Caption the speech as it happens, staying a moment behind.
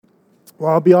Well,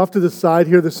 I'll be off to the side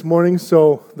here this morning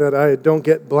so that I don't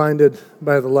get blinded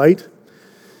by the light.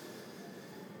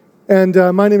 And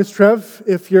my name is Trev.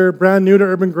 If you're brand new to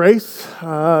Urban Grace,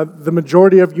 the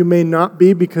majority of you may not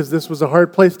be because this was a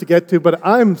hard place to get to, but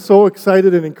I'm so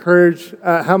excited and encouraged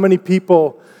how many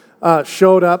people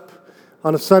showed up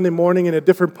on a Sunday morning in a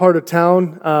different part of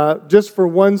town. Just for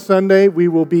one Sunday, we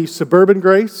will be Suburban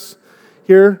Grace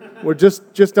here. We're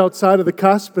just outside of the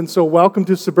cusp, and so welcome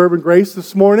to Suburban Grace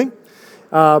this morning.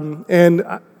 And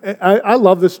I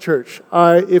love this church.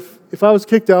 If I was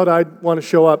kicked out, I'd want to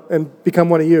show up and become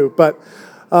one of you. But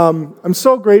I'm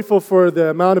so grateful for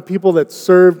the amount of people that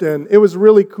served, and it was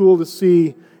really cool to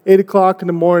see 8 o'clock in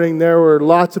the morning. There were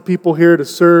lots of people here to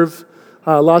serve,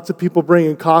 lots of people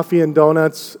bringing coffee and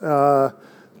donuts to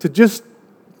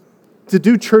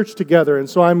do church together. And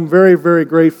so I'm very, very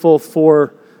grateful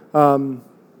for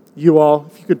you all.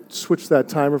 If you could switch that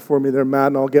timer for me there, Matt,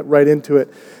 and I'll get right into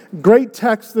it. Great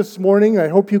text this morning. I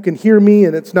hope you can hear me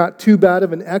and it's not too bad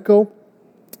of an echo.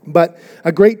 But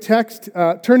a great text.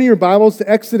 Turn in your Bibles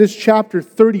to Exodus chapter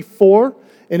 34.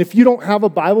 And if you don't have a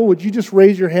Bible, would you just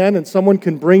raise your hand and someone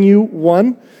can bring you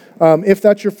one? If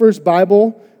that's your first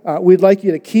Bible, we'd like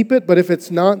you to keep it. But if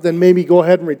it's not, then maybe go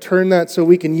ahead and return that so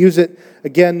we can use it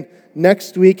again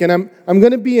next week. And I'm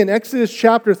going to be in Exodus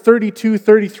chapter 32,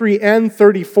 33, and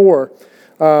 34.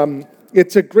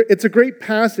 It's a great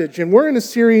passage, and we're in a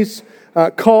series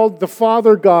called The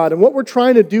Father God. And what we're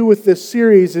trying to do with this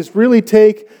series is really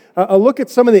take a look at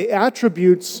some of the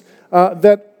attributes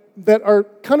that are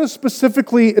kind of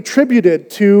specifically attributed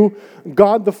to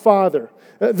God the Father.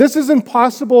 This is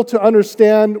impossible to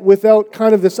understand without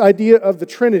kind of this idea of the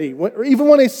Trinity. Even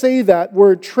when I say that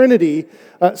word Trinity,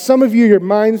 some of you, your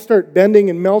minds start bending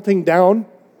and melting down,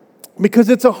 because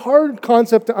it's a hard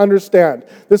concept to understand.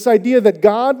 This idea that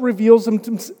God reveals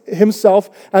himself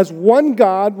as one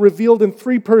God revealed in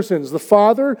three persons, the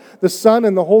Father, the Son,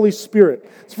 and the Holy Spirit.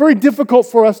 It's very difficult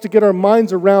for us to get our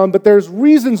minds around, but there's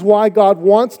reasons why God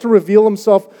wants to reveal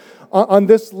himself on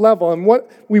this level. And what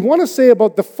we want to say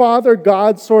about the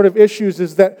Father-God sort of issues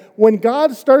is that when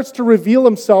God starts to reveal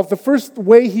himself, the first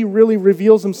way he really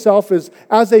reveals himself is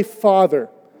as a Father.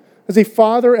 As a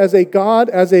Father, as a God,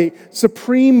 as a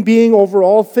supreme being over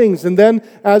all things. And then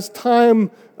as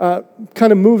time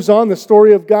kind of moves on, the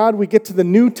story of God, we get to the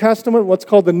New Testament, what's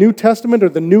called the New Testament or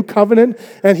the New Covenant,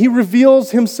 and he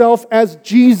reveals himself as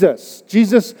Jesus.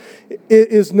 Jesus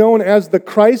is known as the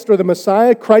Christ or the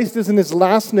Messiah. Christ isn't his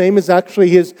last name, is actually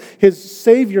his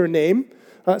Savior name.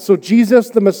 So Jesus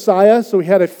the Messiah, so he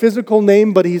had a physical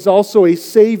name, but he's also a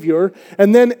Savior.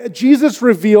 And then Jesus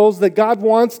reveals that God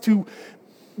wants to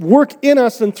work in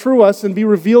us and through us and be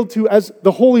revealed to as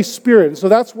the Holy Spirit. And so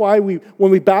that's why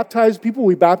when we baptize people,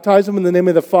 we baptize them in the name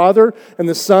of the Father and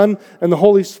the Son and the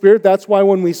Holy Spirit. That's why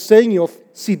when we sing, you'll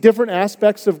see different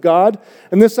aspects of God.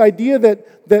 And this idea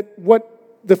that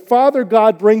what the Father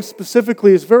God brings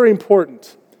specifically is very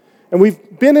important. And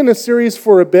we've been in a series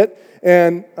for a bit,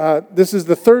 and this is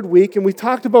the third week, and we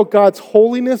talked about God's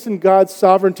holiness and God's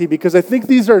sovereignty, because I think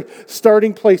these are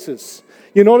starting places.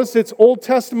 You notice it's Old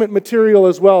Testament material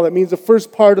as well. That means the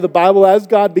first part of the Bible as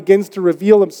God begins to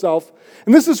reveal himself.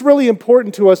 And this is really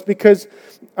important to us because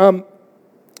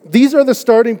these are the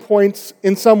starting points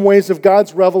in some ways of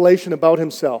God's revelation about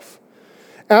himself.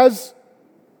 As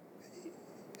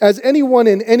anyone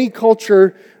in any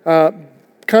culture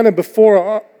kind of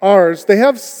before ours, they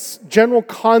have general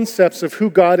concepts of who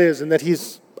God is and that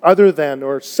he's other than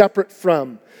or separate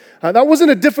from. That wasn't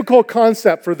a difficult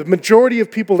concept for the majority of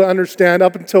people to understand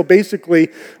up until basically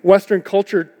Western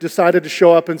culture decided to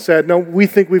show up and said, no, we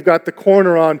think we've got the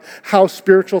corner on how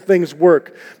spiritual things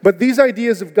work. But these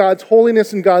ideas of God's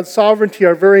holiness and God's sovereignty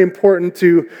are very important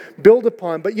to build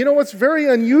upon. But you know what's very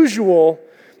unusual?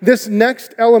 This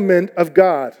next element of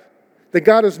God, that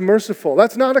God is merciful.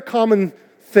 That's not a common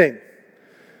thing.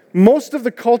 Most of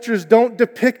the cultures don't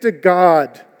depict a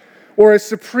God or a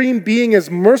supreme being as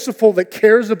merciful that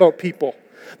cares about people,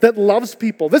 that loves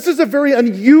people. This is a very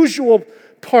unusual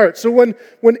part. So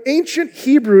when ancient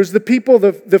Hebrews,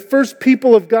 the first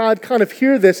people of God kind of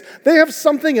hear this, they have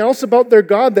something else about their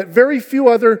God that very few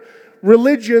other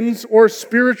religions or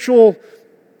spiritual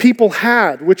people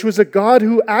had, which was a God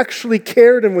who actually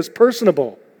cared and was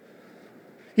personable.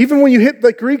 Even when you hit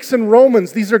the Greeks and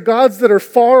Romans, these are gods that are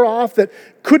far off, that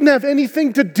couldn't have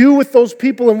anything to do with those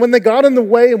people. And when they got in the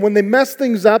way and when they messed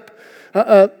things up,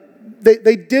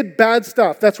 they did bad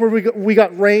stuff. That's where we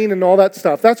got rain and all that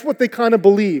stuff. That's what they kind of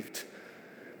believed.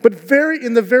 But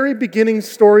in the very beginning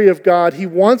story of God, he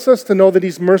wants us to know that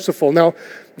he's merciful. Now,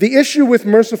 the issue with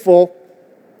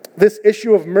this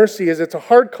issue of mercy is it's a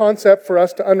hard concept for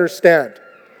us to understand.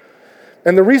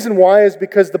 And the reason why is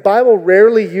because the Bible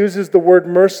rarely uses the word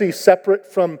mercy separate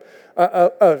from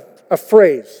a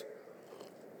phrase.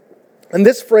 And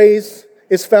this phrase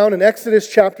is found in Exodus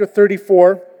chapter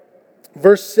 34,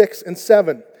 verse 6 and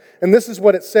 7. And this is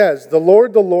what it says: the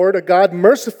Lord, a God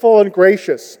merciful and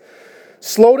gracious,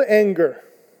 slow to anger,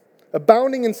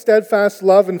 abounding in steadfast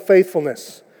love and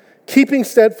faithfulness, keeping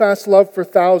steadfast love for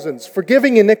thousands,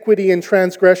 forgiving iniquity and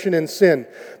transgression and sin,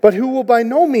 but who will by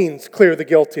no means clear the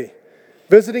guilty,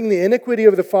 visiting the iniquity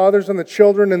of the fathers on the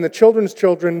children and the children's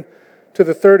children to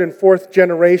the third and fourth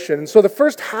generation. And so the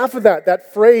first half of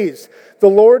that phrase, the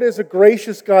Lord is a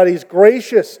gracious God. He's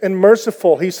gracious and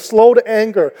merciful. He's slow to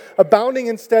anger, abounding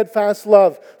in steadfast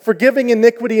love, forgiving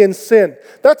iniquity and sin.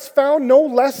 That's found no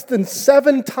less than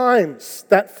 7 times,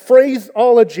 that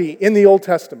phraseology in the Old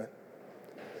Testament.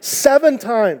 7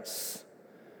 times.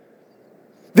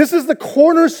 This is the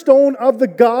cornerstone of the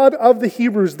God of the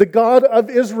Hebrews, the God of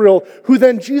Israel, who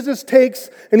then Jesus takes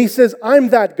and he says, I'm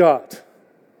that God.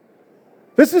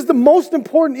 This is the most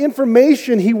important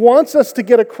information he wants us to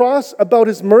get across about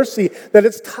his mercy, that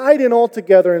it's tied in all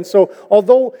together. And so,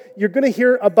 although you're going to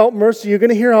hear about mercy, you're going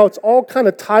to hear how it's all kind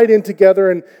of tied in together.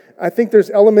 And I think there's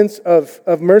elements of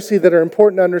mercy that are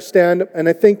important to understand. And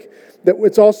I think that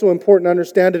it's also important to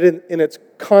understand it in its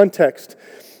context.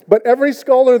 But every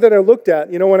scholar that I looked at,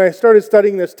 when I started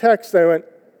studying this text,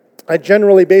 I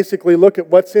generally basically look at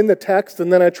what's in the text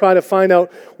and then I try to find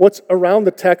out what's around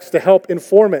the text to help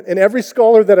inform it. And every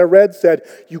scholar that I read said,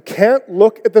 you can't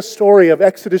look at the story of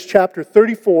Exodus chapter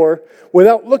 34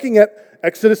 without looking at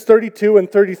Exodus 32 and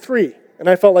 33. And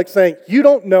I felt like saying, you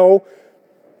don't know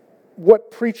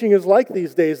what preaching is like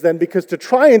these days then, because to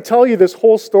try and tell you this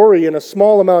whole story in a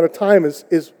small amount of time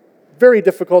is very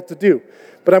difficult to do.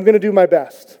 But I'm going to do my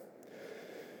best.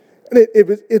 And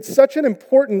it's such an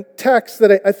important text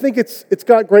that I think it's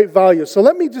got great value. So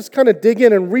let me just kind of dig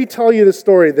in and retell you the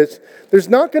story. There's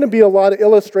not going to be a lot of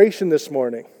illustration this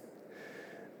morning,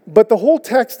 but the whole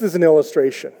text is an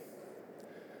illustration.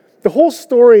 The whole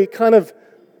story kind of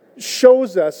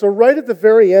shows us. So right at the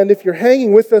very end, if you're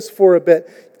hanging with us for a bit,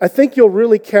 I think you'll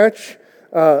really catch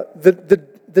the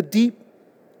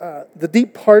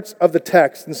deep parts of the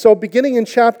text. And so beginning in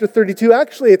chapter 32,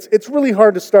 actually it's really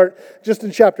hard to start just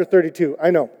in chapter 32.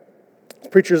 I know.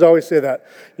 Preachers always say that.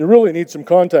 You really need some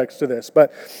context to this.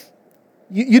 But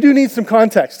you do need some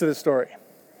context to this story.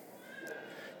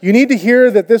 You need to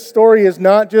hear that this story is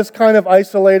not just kind of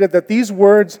isolated, that these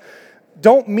words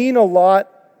don't mean a lot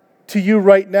to you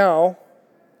right now,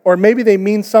 or maybe they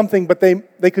mean something, but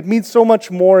they could mean so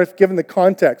much more if given the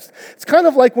context. It's kind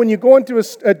of like when you go into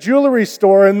a jewelry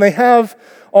store and they have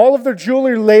all of their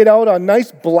jewelry laid out on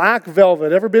nice black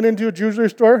velvet. Ever been into a jewelry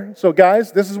store? So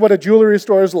guys, this is what a jewelry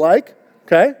store is like,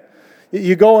 okay?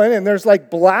 You go in and there's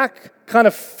like black kind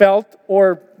of felt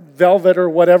or velvet or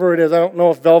whatever it is. I don't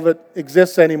know if velvet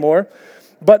exists anymore.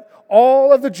 But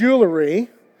all of the jewelry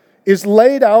is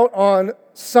laid out on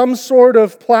some sort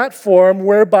of platform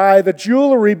whereby the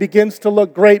jewelry begins to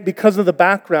look great because of the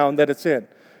background that it's in.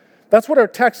 That's what our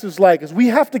text is like, is we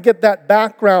have to get that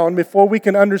background before we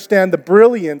can understand the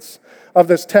brilliance of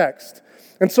this text.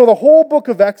 And so the whole book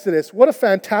of Exodus, what a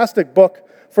fantastic book,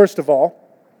 first of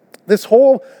all. This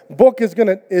whole book is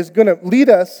going to lead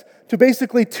us to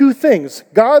basically 2 things.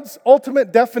 God's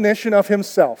ultimate definition of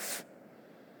himself.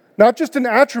 Not just an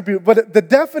attribute, but the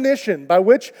definition by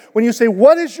which, when you say,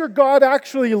 what is your God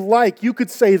actually like, you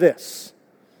could say this.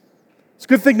 It's a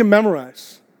good thing to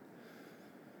memorize.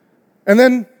 And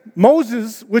then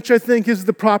Moses, which I think is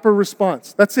the proper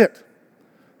response. That's it.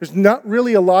 There's not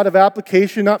really a lot of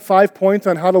application, not 5 points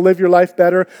on how to live your life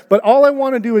better, but all I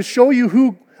want to do is show you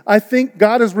who I think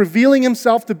God is revealing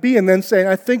himself to be and then saying,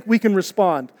 I think we can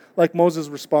respond like Moses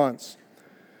responds.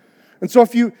 And so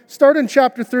if you start in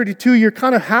chapter 32, you're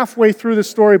kind of halfway through the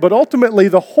story, but ultimately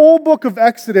the whole book of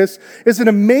Exodus is an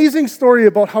amazing story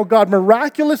about how God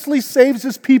miraculously saves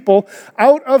his people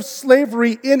out of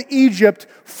slavery in Egypt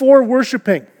for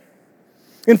worshiping.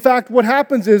 In fact, what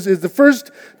happens is the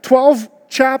first 12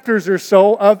 chapters or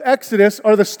so of Exodus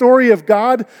are the story of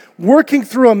God working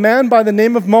through a man by the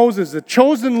name of Moses, a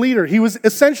chosen leader. He was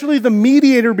essentially the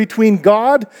mediator between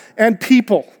God and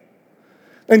people.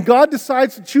 And God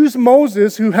decides to choose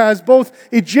Moses, who has both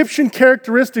Egyptian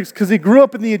characteristics because he grew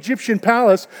up in the Egyptian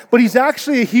palace, but he's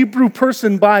actually a Hebrew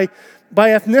person by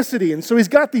ethnicity. And so he's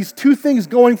got these 2 things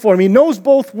going for him. He knows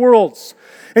both worlds.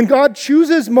 And God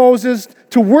chooses Moses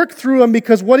to work through him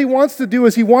because what he wants to do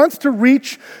is he wants to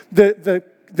reach the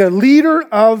leader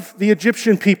of the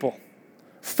Egyptian people,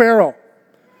 Pharaoh.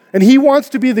 And he wants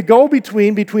to be the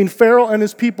go-between between Pharaoh and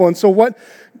his people. And so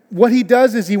what he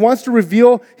does is he wants to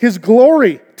reveal his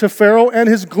glory to Pharaoh and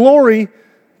his glory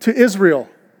to Israel.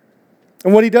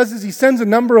 And what he does is he sends a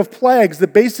number of plagues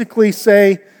that basically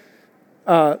say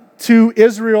to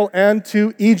Israel and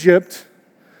to Egypt,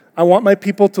 I want my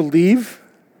people to leave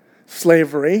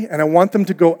slavery, and I want them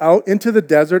to go out into the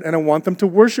desert, and I want them to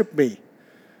worship me.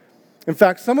 In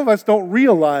fact, some of us don't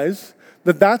realize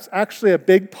that that's actually a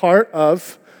big part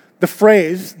of the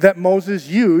phrase that Moses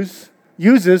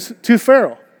uses to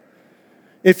Pharaoh.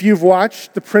 If you've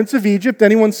watched The Prince of Egypt,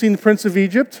 anyone seen The Prince of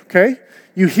Egypt? Okay.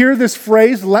 You hear this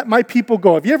phrase, let my people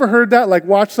go. Have you ever heard that? Like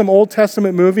watch some Old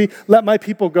Testament movie, let my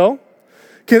people go?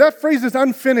 Okay, that phrase is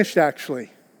unfinished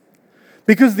actually.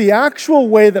 Because the actual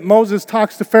way that Moses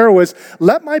talks to Pharaoh is,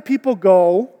 let my people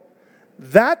go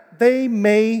that they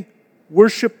may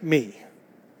worship me.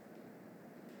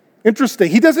 Interesting.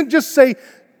 He doesn't just say,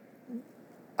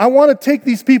 I want to take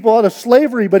these people out of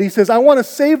slavery, but he says, I want to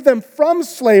save them from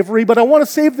slavery, but I want to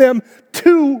save them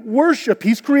to worship.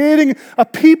 He's creating a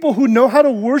people who know how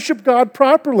to worship God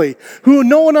properly, who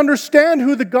know and understand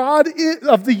who the God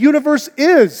of the universe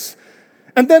is.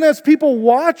 And then as people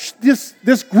watch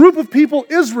this group of people,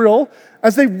 Israel,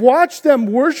 as they watch them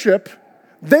worship,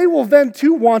 they will then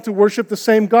too want to worship the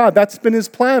same God. That's been his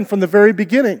plan from the very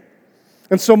beginning.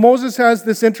 And so Moses has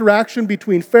this interaction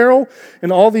between Pharaoh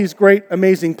and all these great,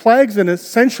 amazing plagues, and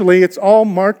essentially it's all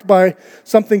marked by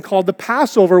something called the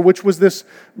Passover, which was this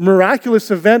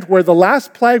miraculous event where the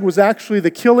last plague was actually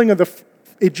the killing of the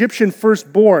Egyptian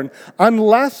firstborn,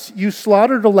 unless you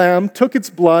slaughtered a lamb, took its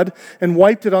blood, and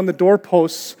wiped it on the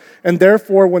doorposts. And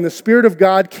therefore, when the Spirit of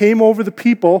God came over the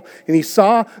people, and he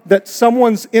saw that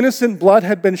someone's innocent blood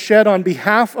had been shed on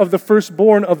behalf of the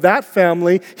firstborn of that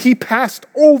family, he passed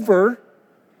over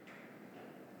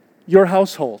your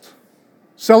household.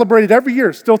 Celebrated every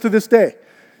year, still to this day,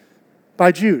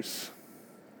 by Jews.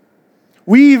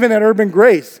 We even at Urban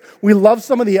Grace, we love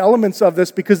some of the elements of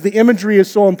this because the imagery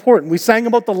is so important. We sang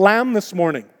about the lamb this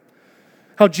morning,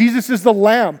 how Jesus is the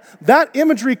lamb. That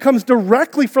imagery comes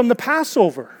directly from the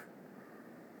Passover.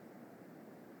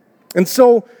 And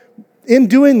so, in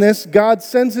doing this, God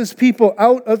sends his people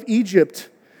out of Egypt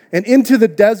and into the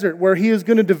desert where he is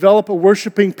going to develop a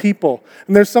worshiping people.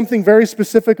 And there's something very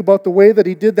specific about the way that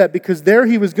he did that, because there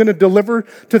he was going to deliver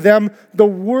to them the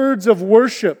words of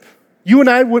worship. You and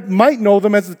I might know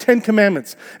them as the 10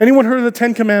 Commandments. Anyone heard of the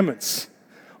 10 Commandments?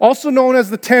 Also known as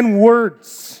the 10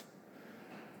 Words.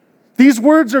 These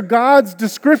words are God's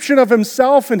description of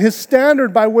himself and his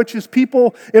standard by which his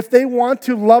people, if they want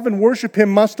to love and worship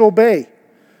him, must obey.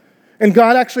 And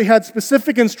God actually had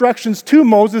specific instructions to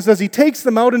Moses as he takes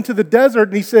them out into the desert,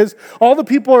 and he says, all the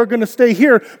people are going to stay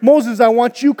here. Moses, I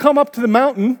want you to come up to the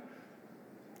mountain,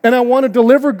 and I want to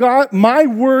deliver my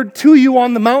word to you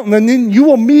on the mountain, and then you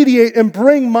will mediate and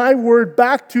bring my word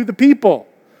back to the people.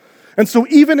 And so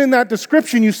even in that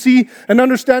description, you see an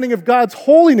understanding of God's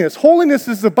holiness. Holiness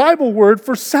is the Bible word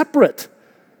for separate.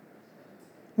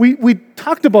 We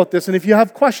talked about this, and if you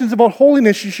have questions about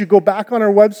holiness, you should go back on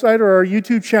our website or our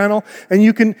YouTube channel, and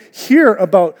you can hear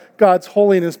about God's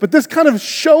holiness. But this kind of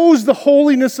shows the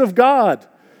holiness of God.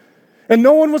 And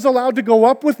no one was allowed to go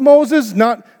up with Moses,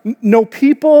 no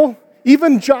people,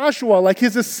 even Joshua, like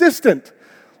his assistant,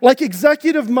 like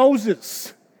executive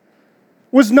Moses,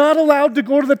 was not allowed to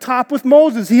go to the top with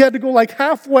Moses. He had to go like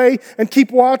halfway and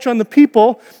keep watch on the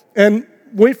people and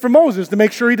wait for Moses to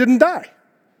make sure he didn't die.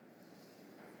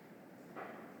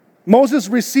 Moses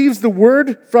receives the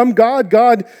word from God.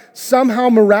 God somehow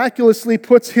miraculously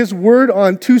puts his word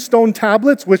on 2 stone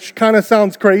tablets, which kind of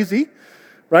sounds crazy,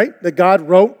 right? That God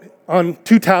wrote on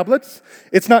 2 tablets.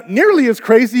 It's not nearly as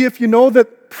crazy if you know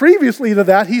that previously to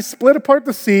that, he split apart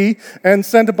the sea and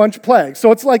sent a bunch of plagues.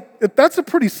 So it's like, that's a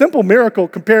pretty simple miracle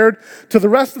compared to the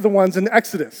rest of the ones in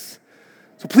Exodus.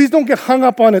 So please don't get hung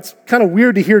up on it's kind of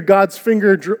weird to hear God's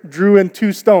finger drew in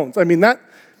 2 stones. I mean,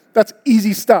 that's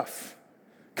easy stuff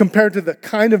compared to the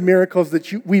kind of miracles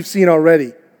that we've seen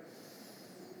already.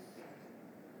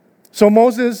 So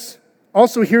Moses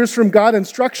also hears from God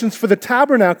instructions for the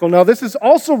tabernacle. Now, this is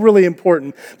also really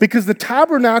important because the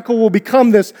tabernacle will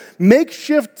become this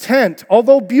makeshift tent.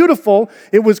 Although beautiful,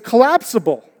 it was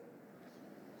collapsible.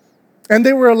 And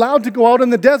they were allowed to go out in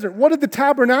the desert. What did the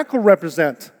tabernacle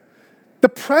represent? The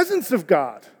presence of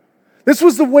God. This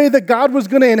was the way that God was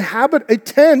going to inhabit a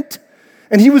tent,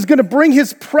 and he was going to bring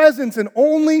his presence, and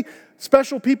only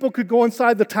special people could go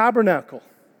inside the tabernacle.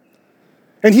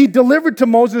 And he delivered to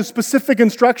Moses specific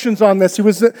instructions on this.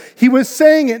 He was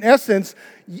saying, in essence,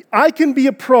 I can be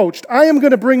approached. I am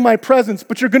going to bring my presence,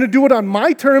 but you're going to do it on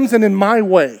my terms and in my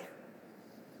way.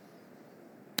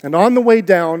 And on the way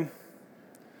down,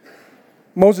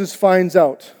 Moses finds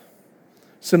out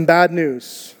some bad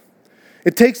news.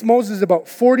 It takes Moses about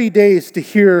 40 days to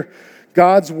hear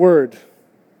God's word.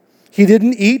 He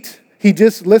didn't eat. He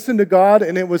just listened to God,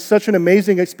 and it was such an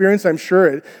amazing experience. I'm sure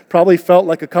it probably felt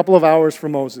like a couple of hours for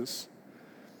Moses.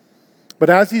 But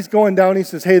as he's going down, he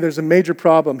says, hey, there's a major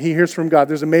problem. He hears from God,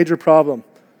 there's a major problem.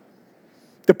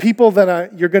 The people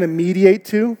that you're going to mediate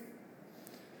to,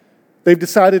 they've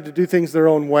decided to do things their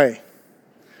own way.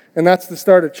 And that's the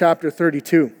start of chapter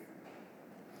 32.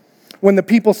 When the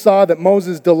people saw that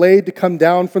Moses delayed to come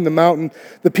down from the mountain,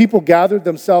 the people gathered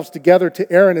themselves together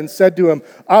to Aaron and said to him,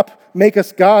 up, make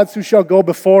us gods who shall go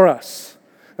before us.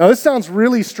 Now this sounds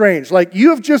really strange. Like you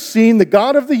have just seen the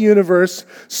God of the universe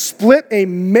split a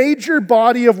major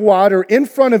body of water in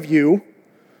front of you.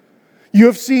 You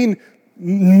have seen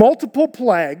multiple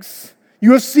plagues.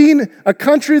 You have seen a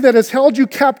country that has held you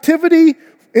captivity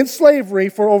in slavery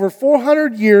for over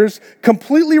 400 years,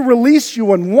 completely release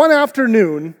you in one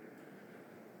afternoon.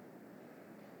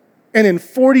 And in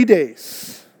 40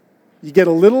 days, you get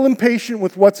a little impatient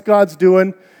with what God's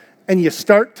doing, and you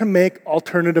start to make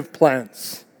alternative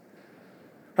plans.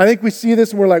 I think we see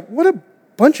this and we're like, what a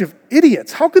bunch of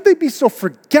idiots. How could they be so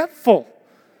forgetful?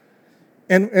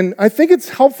 And I think it's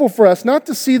helpful for us not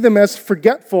to see them as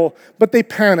forgetful, but they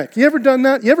panic. You ever done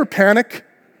that? You ever panic?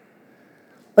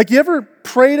 Like you ever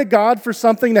pray to God for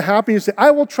something to happen? You say,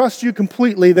 I will trust you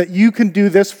completely that you can do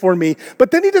this for me.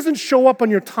 But then he doesn't show up on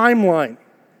your timeline.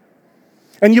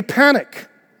 And you panic.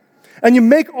 And you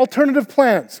make alternative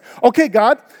plans. Okay,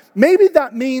 God, maybe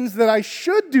that means that I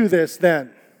should do this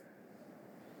then.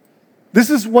 This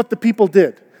is what the people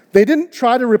did. They didn't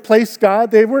try to replace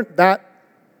God. They weren't that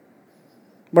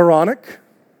moronic.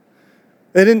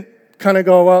 They didn't kind of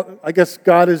go, well, I guess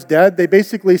God is dead. They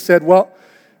basically said, well,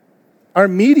 our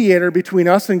mediator between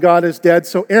us and God is dead.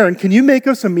 So Aaron, can you make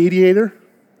us a mediator?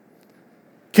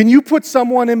 Can you put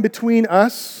someone in between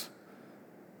us?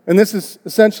 And this is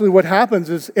essentially what happens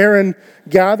is Aaron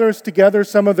gathers together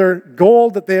some of their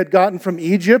gold that they had gotten from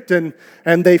Egypt and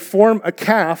they form a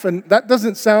calf. And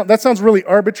that sounds really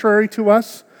arbitrary to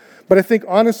us. But I think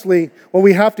honestly, what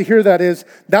we have to hear that is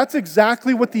that's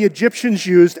exactly what the Egyptians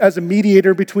used as a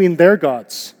mediator between their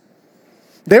gods.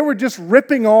 They were just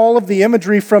ripping all of the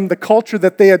imagery from the culture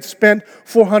that they had spent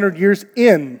 400 years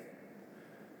in.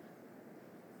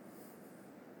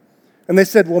 And they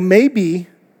said, well, maybe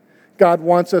God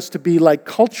wants us to be like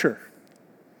culture.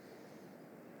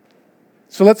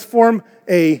 So let's form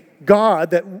a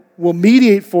God that will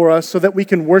mediate for us so that we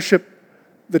can worship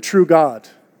the true God.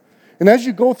 And as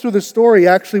you go through the story,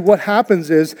 actually what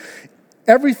happens is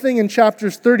everything in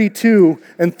chapters 32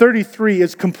 and 33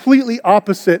 is completely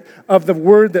opposite of the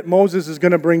word that Moses is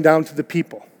going to bring down to the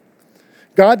people.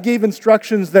 God gave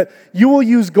instructions that you will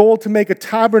use gold to make a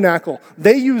tabernacle.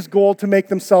 They use gold to make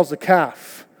themselves a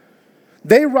calf.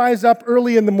 They rise up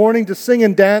early in the morning to sing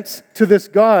and dance to this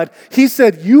God. He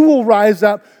said, you will rise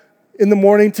up in the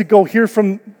morning to go hear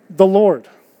from the Lord,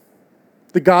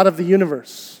 the God of the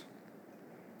universe.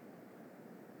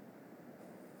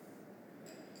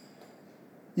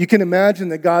 You can imagine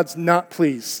that God's not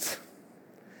pleased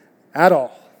at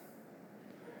all.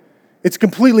 It's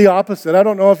completely opposite. I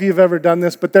don't know if you've ever done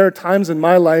this, but there are times in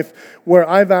my life where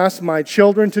I've asked my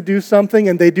children to do something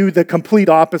and they do the complete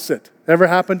opposite. Ever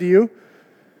happened to you?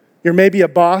 You're maybe a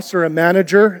boss or a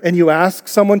manager and you ask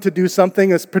someone to do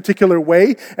something a particular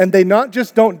way and they not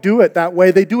just don't do it that way,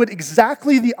 they do it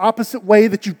exactly the opposite way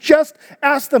that you just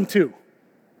asked them to.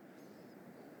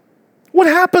 What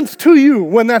happens to you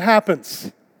when that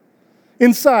happens?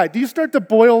 Inside, do you start to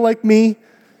boil like me?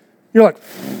 You're like,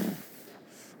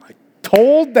 I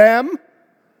told them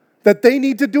that they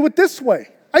need to do it this way.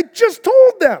 I just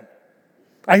told them.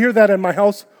 I hear that in my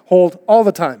household all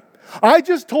the time. I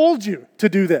just told you to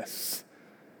do this.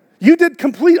 You did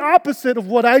complete opposite of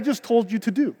what I just told you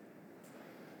to do.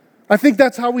 I think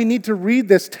that's how we need to read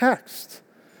this text.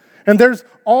 And there's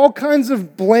all kinds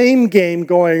of blame game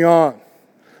going on.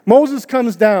 Moses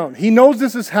comes down. He knows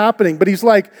this is happening, but he's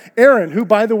like Aaron, who,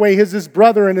 by the way, is his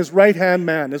brother and his right-hand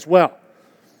man as well.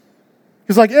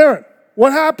 He's like, Aaron,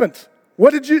 what happened?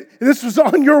 This was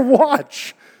on your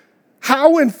watch.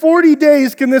 How in 40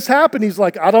 days can this happen? He's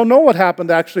like, I don't know what happened,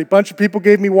 actually. A bunch of people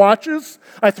gave me watches.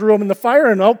 I threw them in the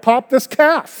fire, and out popped this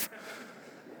calf.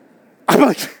 I'm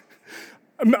like,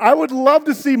 I would love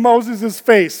to see Moses'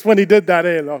 face when he did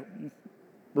that.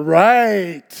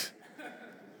 Right.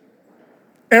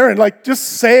 Aaron, just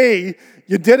say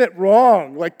you did it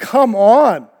wrong. Come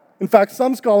on. In fact,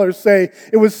 some scholars say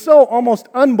it was so almost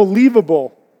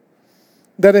unbelievable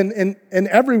that in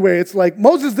every way, it's like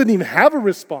Moses didn't even have a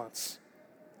response.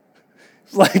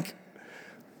 It's like,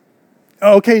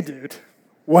 okay, dude,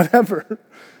 whatever.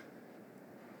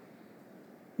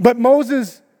 But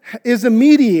Moses is a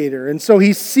mediator, and so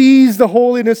he sees the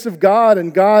holiness of God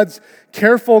and God's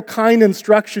careful, kind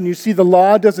instruction. You see, the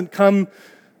law doesn't come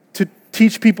to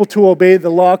teach people to obey.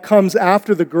 The law comes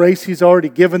after the grace he's already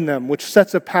given them, which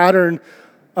sets a pattern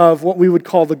of what we would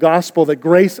call the gospel, that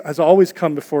grace has always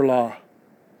come before law.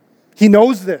 He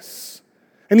knows this,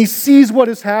 and he sees what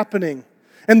is happening.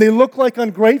 And they look like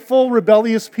ungrateful,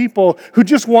 rebellious people who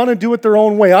just want to do it their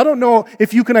own way. I don't know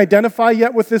if you can identify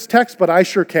yet with this text, but I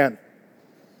sure can.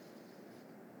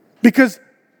 Because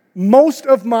most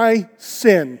of my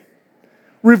sin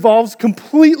revolves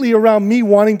completely around me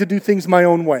wanting to do things my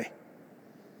own way,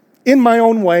 in my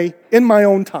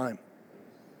own time.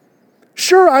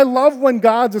 Sure, I love when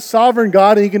God's a sovereign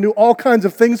God and He can do all kinds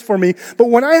of things for me, but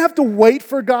when I have to wait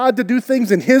for God to do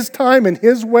things in His time and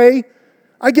His way,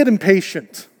 I get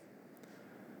impatient.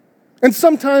 And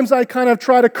sometimes I kind of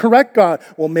try to correct God.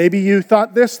 Well, maybe you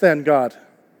thought this then, God.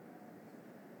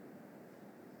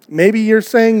 Maybe you're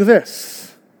saying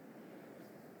this.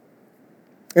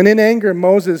 And in anger,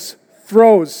 Moses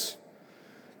throws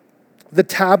the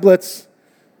tablets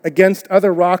against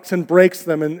other rocks and breaks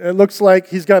them. And it looks like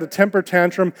he's got a temper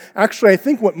tantrum. Actually, I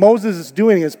think what Moses is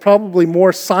doing is probably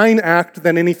more sign act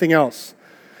than anything else.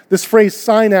 This phrase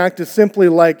sign act is simply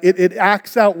like it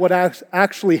acts out what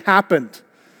actually happened.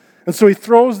 And so he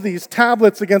throws these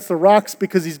tablets against the rocks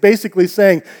because he's basically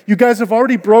saying, you guys have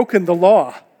already broken the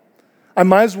law. I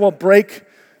might as well break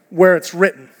where it's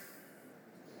written.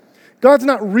 God's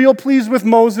not real pleased with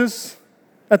Moses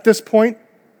at this point,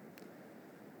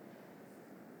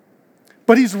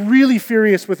 but he's really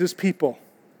furious with his people.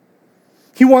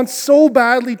 He wants so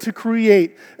badly to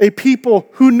create a people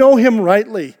who know him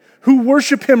rightly, who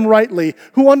worship him rightly,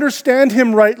 who understand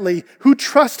him rightly, who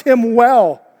trust him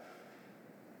well.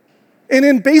 And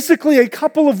in basically a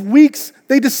couple of weeks,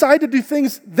 they decide to do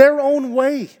things their own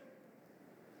way.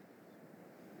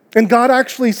 And God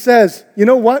actually says, you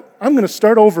know what? I'm going to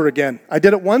start over again. I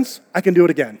did it once, I can do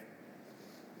it again.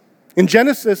 In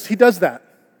Genesis, he does that.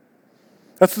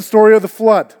 That's the story of the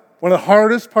flood, one of the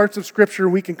hardest parts of Scripture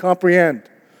we can comprehend.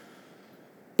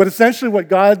 But essentially what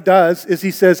God does is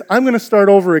he says, I'm going to start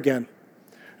over again.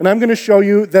 And I'm going to show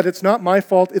you that it's not my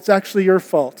fault, it's actually your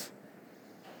fault.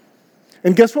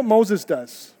 And guess what Moses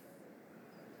does?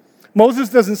 Moses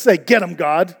doesn't say, get him,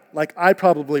 God, like I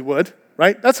probably would,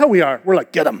 right? That's how we are. We're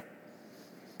like, get him.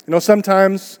 You know,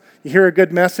 sometimes you hear a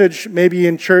good message, maybe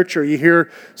in church, or you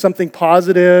hear something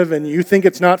positive, and you think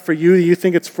it's not for you, you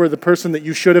think it's for the person that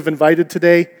you should have invited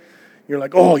today. You're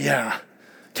like, oh yeah,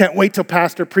 can't wait till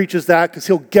pastor preaches that because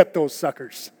he'll get those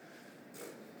suckers.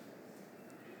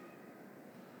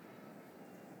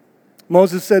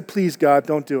 Moses said, please, God,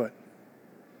 don't do it.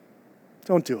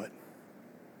 Don't do it.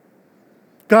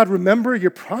 God, remember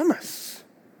your promise.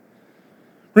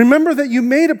 Remember that you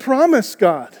made a promise,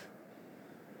 God,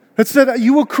 that said that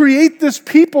you will create this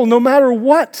people no matter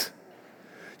what.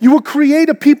 You will create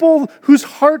a people whose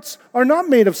hearts are not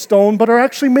made of stone, but are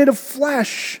actually made of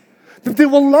flesh. That they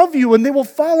will love you and they will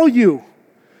follow you.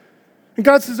 And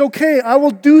God says, okay, I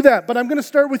will do that, but I'm going to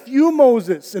start with you,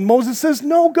 Moses. And Moses says,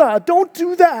 no, God, don't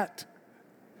do that.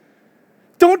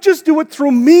 Don't just do it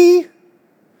through me.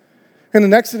 And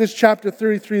in Exodus chapter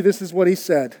 33, this is what he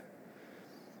said.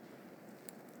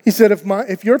 He said,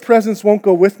 if your presence won't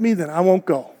go with me, then I won't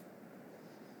go.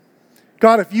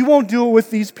 God, if you won't do it with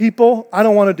these people, I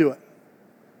don't want to do it.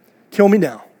 Kill me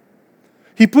now.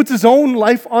 He puts his own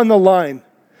life on the line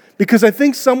because I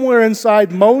think somewhere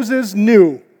inside Moses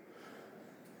knew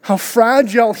how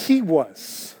fragile he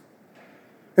was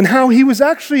and how he was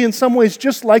actually in some ways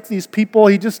just like these people.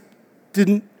 He just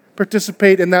didn't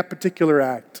participate in that particular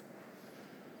act.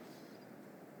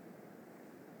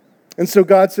 And so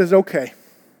God says, okay.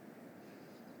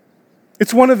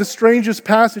 It's one of the strangest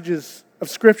passages of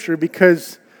Scripture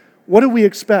because what do we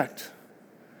expect?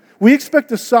 We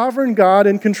expect a sovereign God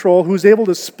in control who's able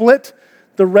to split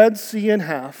the Red Sea in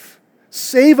half,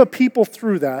 save a people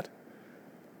through that.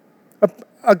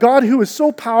 A God who is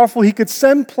so powerful he could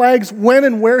send plagues when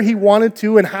and where he wanted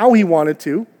to and how he wanted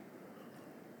to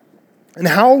and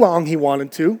how long he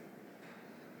wanted to.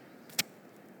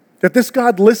 That this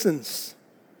God listens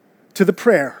to the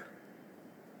prayer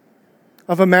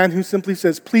of a man who simply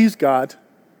says, please, God,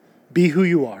 be who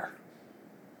you are.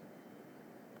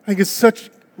 I think it's such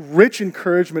rich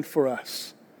encouragement for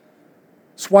us.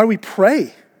 It's why we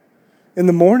pray in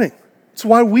the morning. It's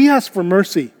why we ask for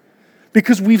mercy,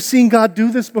 because we've seen God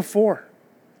do this before.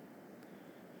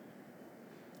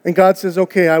 And God says,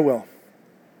 okay, I will.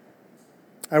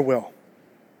 I will.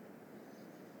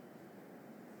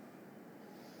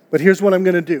 But here's what I'm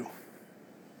going to do.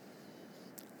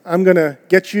 I'm going to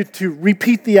get you to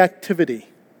repeat the activity.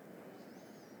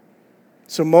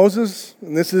 So Moses,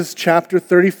 and this is chapter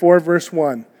 34, verse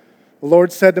 1. The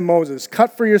Lord said to Moses,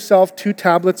 "Cut for yourself 2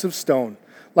 tablets of stone,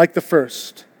 like the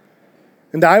first.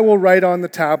 And I will write on the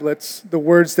tablets the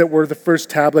words that were the first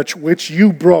tablet, which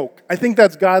you broke." I think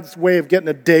that's God's way of getting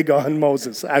a dig on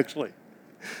Moses, actually.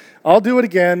 I'll do it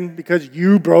again because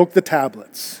you broke the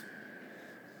tablets.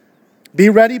 "Be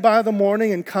ready by the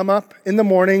morning and come up in the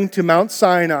morning to Mount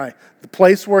Sinai, the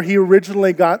place where he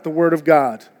originally got the word of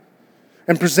God.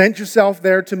 And present yourself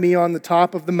there to me on the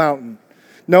top of the mountain.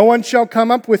 No one shall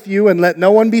come up with you, and let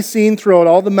no one be seen throughout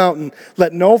all the mountain.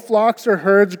 Let no flocks or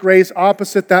herds graze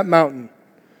opposite that mountain."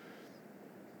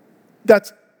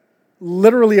 That's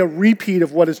literally a repeat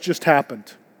of what has just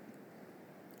happened.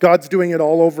 God's doing it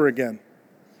all over again.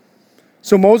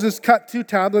 So Moses cut 2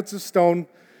 tablets of stone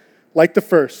like the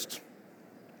first.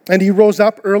 And he rose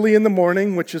up early in the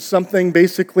morning, which is something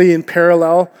basically in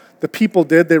parallel the people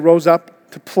did. They rose up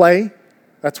to play.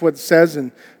 That's what it says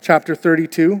in chapter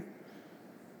 32.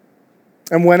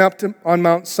 And went up on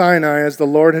Mount Sinai as the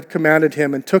Lord had commanded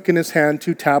him, and took in his hand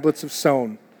 2 tablets of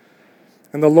stone.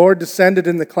 And the Lord descended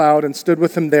in the cloud and stood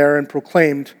with him there and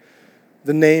proclaimed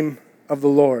the name of the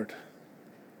Lord.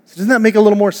 So doesn't that make a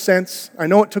little more sense? I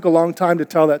know it took a long time to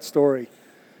tell that story.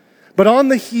 But on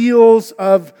the heels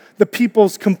of the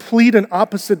people's complete and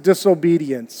opposite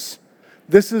disobedience,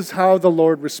 this is how the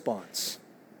Lord responds.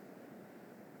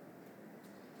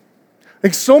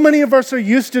 Like so many of us are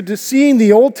used to seeing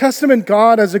the Old Testament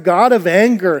God as a God of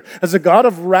anger, as a God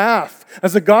of wrath,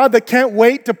 as a God that can't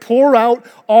wait to pour out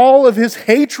all of his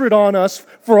hatred on us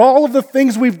for all of the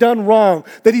things we've done wrong,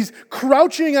 that he's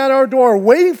crouching at our door,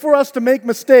 waiting for us to make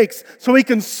mistakes so he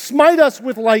can smite us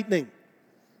with lightning.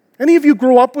 Any of you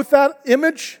grew up with that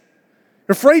image?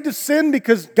 You're afraid to sin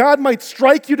because God might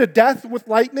strike you to death with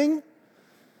lightning?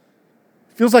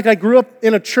 Feels like I grew up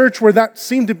in a church where that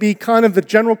seemed to be kind of the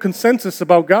general consensus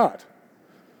about God.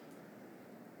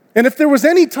 And if there was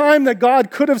any time that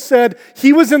God could have said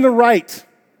he was in the right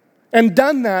and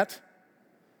done that,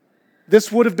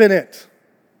 this would have been it.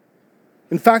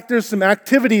 In fact, there's some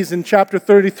activities in chapter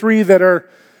 33 that are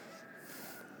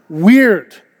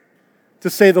weird, to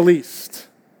say the least,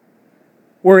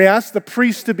 where he asked the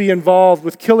priest to be involved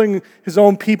with killing his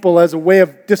own people as a way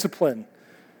of discipline.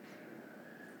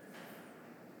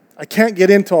 I can't get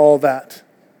into all that.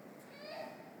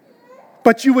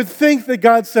 But you would think that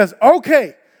God says,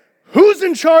 okay, who's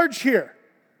in charge here?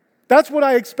 That's what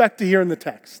I expect to hear in the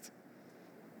text.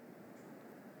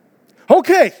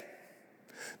 Okay,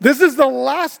 this is the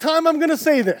last time I'm going to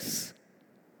say this.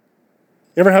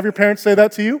 You ever have your parents say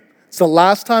that to you? It's the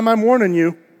last time I'm warning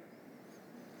you.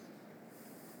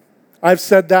 I've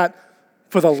said that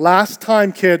for the last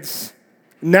time, kids.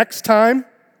 Next time,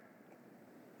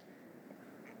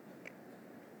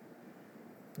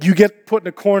 you get put in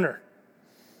a corner.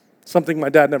 Something my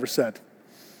dad never said.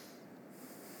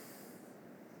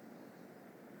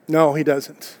 No, he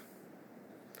doesn't.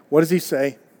 What does he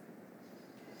say?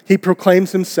 He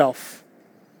proclaims himself.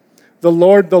 The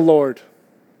Lord, the Lord.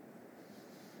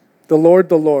 The Lord,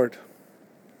 the Lord.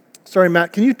 Sorry,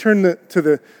 Matt, can you turn to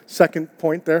the second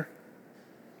point there?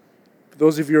 For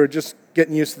those of you who are just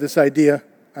getting used to this idea,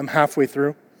 I'm halfway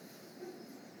through.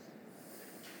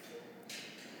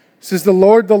 It says, the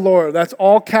Lord, the Lord. That's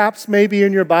all caps maybe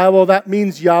in your Bible. That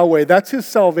means Yahweh. That's his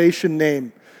salvation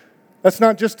name. That's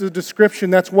not just a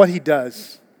description. That's what he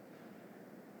does.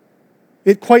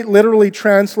 It quite literally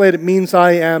translated means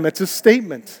I am. It's a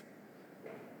statement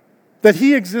that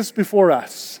he exists before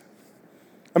us.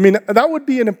 I mean, that would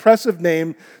be an impressive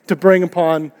name to bring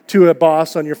upon to a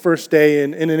boss on your first day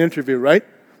in an interview, right?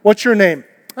 What's your name?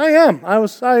 I am.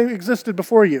 I existed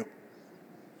before you.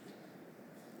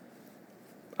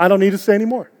 I don't need to say any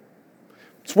more.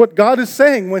 It's what God is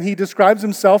saying when he describes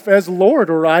himself as Lord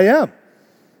or I am.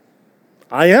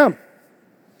 I am.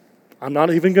 I'm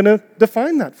not even going to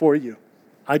define that for you.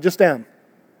 I just am.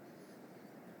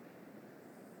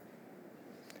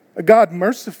 A God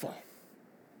merciful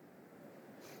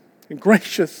and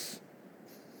gracious,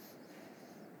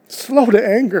 slow to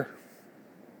anger,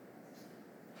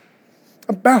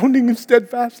 abounding in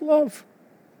steadfast love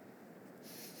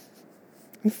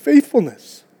and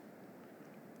faithfulness,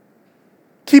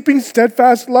 keeping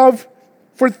steadfast love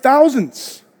for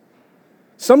thousands.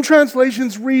 Some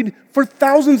translations read for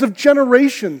thousands of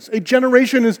generations. A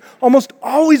generation is almost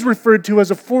always referred to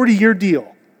as a 40-year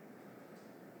deal.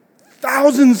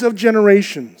 Thousands of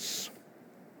generations.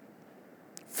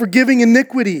 Forgiving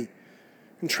iniquity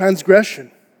and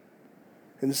transgression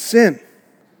and sin.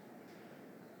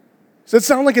 Does that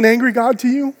sound like an angry God to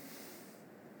you?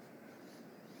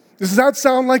 Does that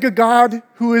sound like a God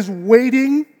who is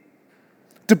waiting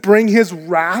to bring his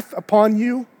wrath upon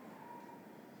you?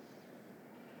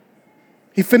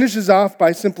 He finishes off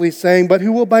by simply saying, but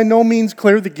who will by no means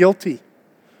clear the guilty,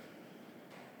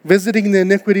 visiting the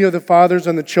iniquity of the fathers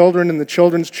on the children and the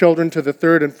children's children to the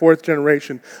third and fourth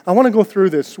generation. I want to go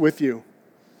through this with you.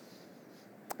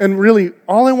 And really,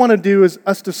 all I want to do is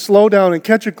us to slow down and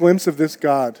catch a glimpse of this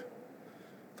God.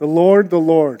 The Lord,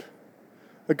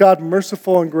 a God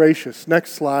merciful and gracious.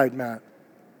 Next slide, Matt.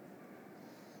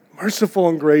 Merciful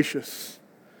and gracious.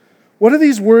 What are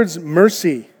these words,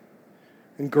 mercy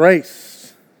and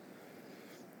grace?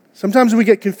 Sometimes we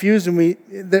get confused and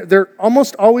they're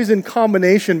almost always in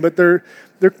combination, but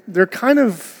they're kind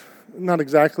of not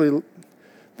exactly,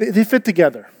 they fit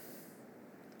together.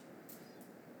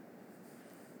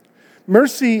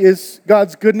 Mercy is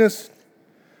God's goodness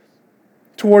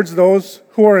towards those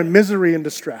who are in misery and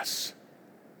distress,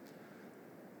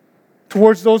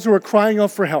 towards those who are crying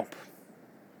out for help.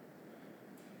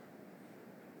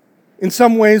 In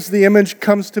some ways, the image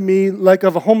comes to me like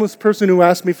of a homeless person who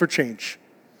asked me for change,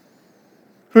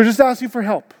 who are just asking for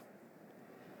help.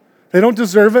 They don't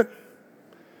deserve it.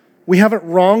 We haven't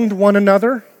wronged one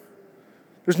another.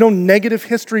 There's no negative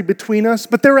history between us,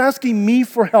 but they're asking me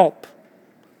for help.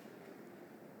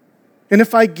 And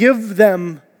if I give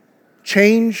them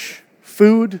change,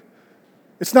 food,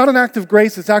 it's not an act of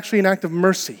grace, it's actually an act of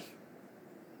mercy.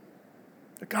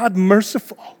 God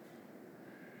merciful.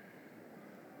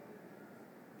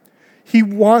 He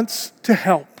wants to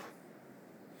help.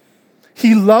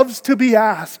 He loves to be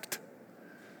asked.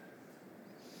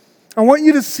 I want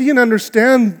you to see and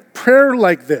understand prayer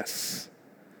like this.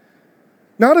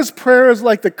 Not as prayer as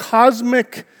like the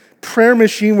cosmic prayer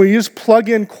machine where you just plug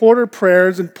in quarter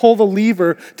prayers and pull the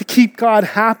lever to keep God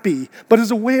happy, but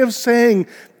as a way of saying,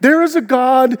 there is a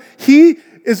God, He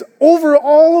is over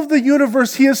all of the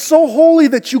universe. He is so holy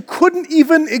that you couldn't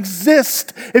even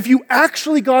exist if you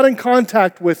actually got in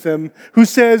contact with Him, who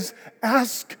says,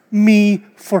 ask me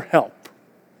for help.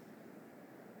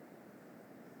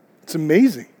 It's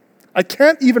amazing. I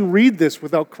can't even read this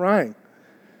without crying.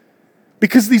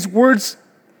 Because these words,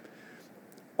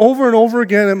 over and over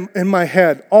again in my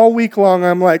head, all week long,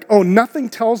 I'm like, oh, nothing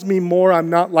tells me more I'm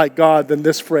not like God than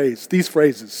this phrase, these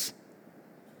phrases.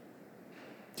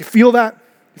 Do you feel that?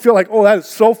 You feel like, oh, that is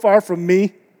so far from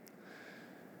me?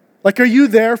 Like, are you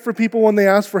there for people when they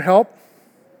ask for help?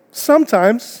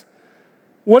 Sometimes.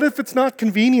 What if it's not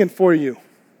convenient for you?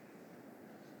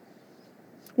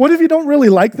 What if you don't really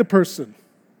like the person?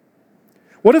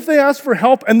 What if they ask for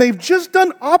help and they've just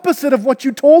done opposite of what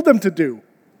you told them to do?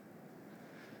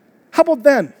 How about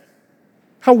then?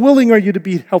 How willing are you to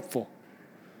be helpful?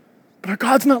 But our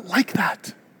God's not like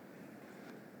that.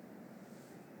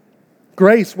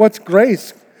 Grace, what's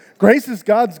grace? Grace is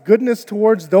God's goodness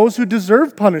towards those who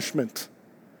deserve punishment.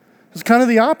 It's kind of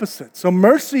the opposite. So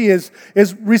mercy is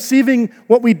receiving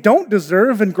what we don't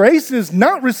deserve, and grace is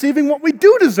not receiving what we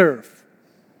do deserve.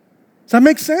 Does that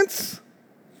make sense?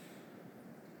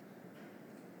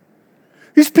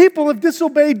 These people have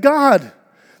disobeyed God.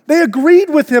 They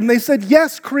agreed with Him. They said,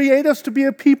 yes, create us to be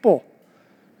a people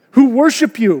who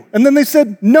worship you. And then they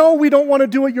said, no, we don't want to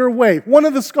do it your way. One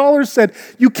of the scholars said,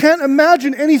 you can't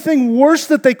imagine anything worse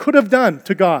that they could have done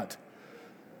to God.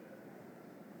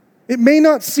 It may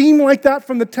not seem like that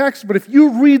from the text, but if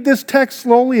you read this text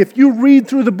slowly, if you read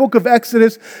through the book of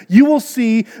Exodus, you will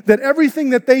see that everything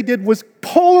that they did was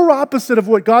polar opposite of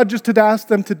what God just had asked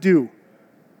them to do.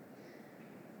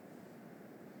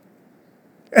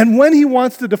 And when He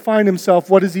wants to define Himself,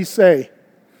 what does He say?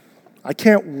 I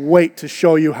can't wait to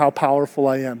show you how powerful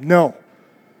I am. No.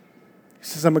 He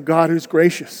says, I'm a God who's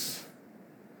gracious.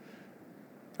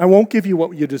 I won't give you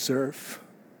what you deserve.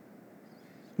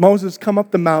 Moses, come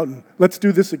up the mountain. Let's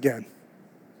do this again.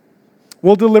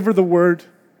 We'll deliver the word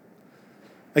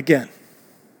again.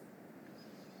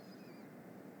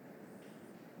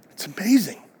 It's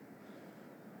amazing.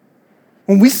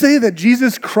 When we say that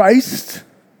Jesus Christ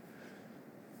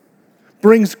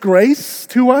brings grace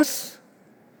to us,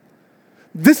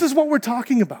 this is what we're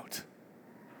talking about.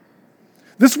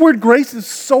 This word grace is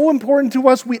so important to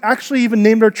us, we actually even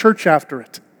named our church after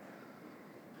it.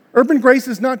 Urban Grace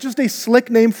is not just a slick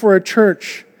name for a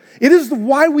church. It is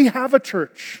why we have a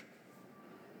church.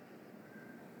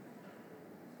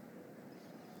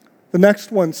 The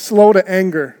next one, slow to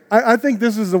anger. I think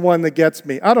this is the one that gets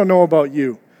me. I don't know about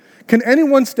you. Can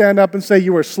anyone stand up and say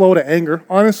you are slow to anger,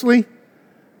 honestly?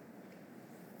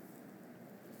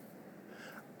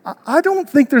 I don't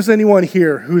think there's anyone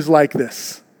here who's like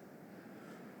this.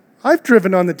 I've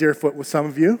driven on the Deerfoot with some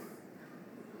of you.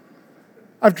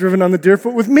 I've driven on the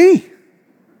Deerfoot with me.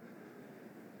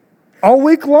 All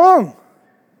week long.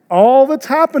 All that's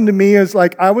happened to me is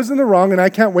like I was in the wrong and I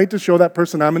can't wait to show that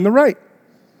person I'm in the right.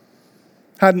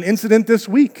 Had an incident this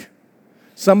week.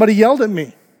 Somebody yelled at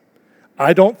me.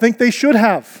 I don't think they should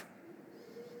have.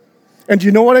 And do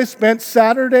you know what I spent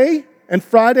Saturday and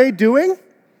Friday doing?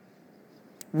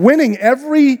 Winning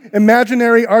every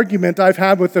imaginary argument I've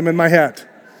had with them in my head.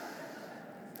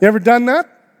 You ever done that?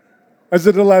 I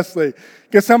said to Leslie,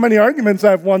 guess how many arguments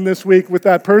I've won this week with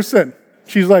that person?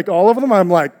 She's like, all of them? I'm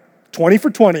like, 20 for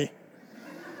 20.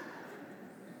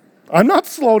 I'm not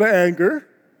slow to anger.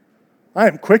 I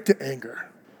am quick to anger.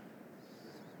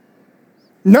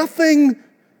 Nothing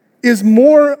is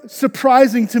more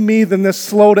surprising to me than this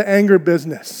slow to anger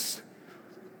business.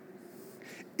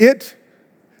 It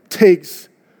takes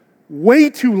way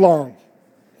too long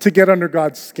to get under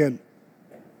God's skin.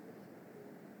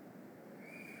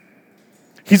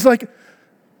 He's like,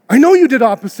 I know you did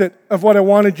opposite of what I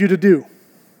wanted you to do.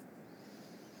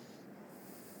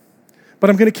 But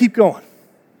I'm going to keep going.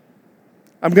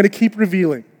 I'm going to keep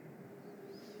revealing.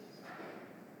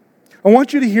 I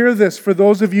want you to hear this for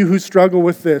those of you who struggle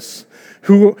with this,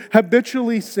 who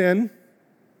habitually sin,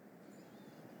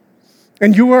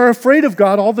 and you are afraid of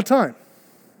God all the time.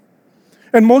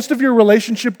 And most of your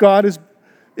relationship God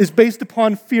is based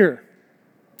upon fear.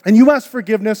 And you ask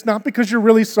forgiveness not because you're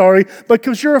really sorry, but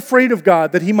because you're afraid of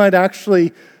God, that He might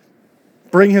actually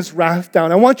bring His wrath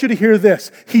down. I want you to hear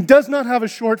this. He does not have a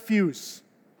short fuse.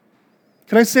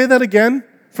 Can I say that again?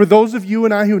 For those of you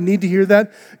and I who need to hear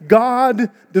that,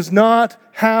 God does not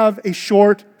have a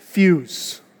short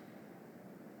fuse.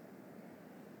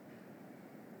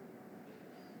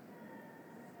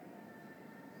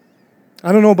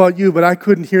 I don't know about you, but I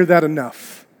couldn't hear that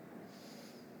enough.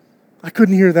 I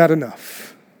couldn't hear that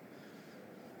enough.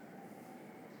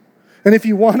 And if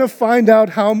you want to find out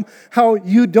how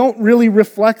you don't really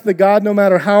reflect the God no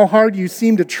matter how hard you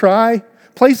seem to try,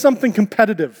 play something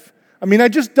competitive. I mean, I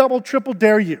just double, triple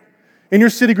dare you in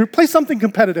your city group. Play something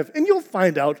competitive, and you'll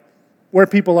find out where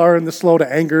people are in the slow to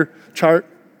anger chart.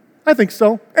 I think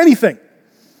so. Anything.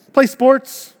 Play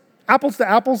sports, apples to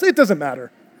apples, it doesn't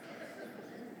matter.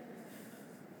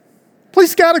 Play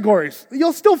categories.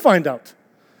 You'll still find out.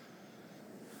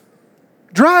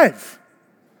 Drive.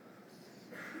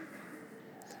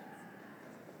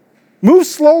 Move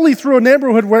slowly through a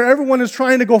neighborhood where everyone is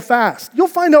trying to go fast. You'll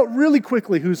find out really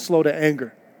quickly who's slow to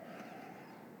anger.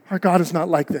 Our God is not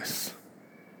like this.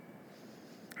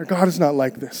 Our God is not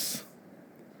like this.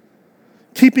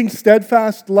 Keeping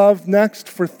steadfast love next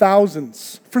for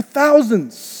thousands. For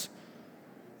thousands.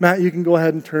 Matt, you can go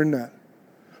ahead and turn that.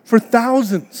 For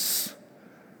thousands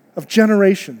of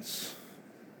generations.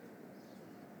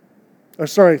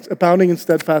 Abounding in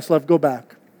steadfast love. Go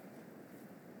back.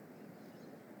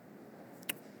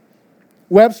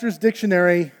 Webster's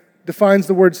dictionary defines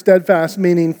the word steadfast,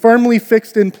 meaning firmly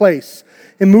fixed in place,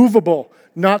 immovable,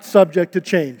 not subject to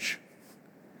change.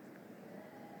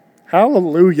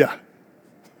 Hallelujah.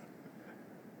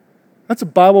 That's a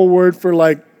Bible word for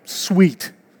like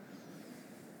sweet.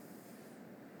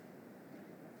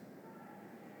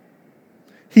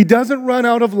 He doesn't run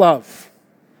out of love.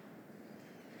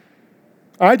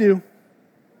 I do.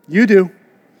 You do.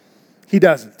 He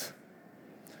doesn't.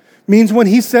 Means when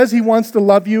He says He wants to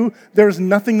love you, there's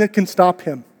nothing that can stop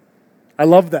Him. I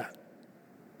love that.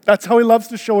 That's how He loves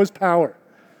to show His power.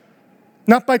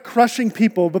 Not by crushing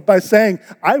people, but by saying,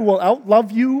 I will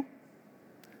outlove you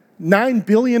 9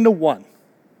 billion to 1.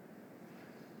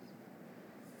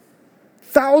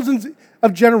 Thousands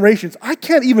of generations. I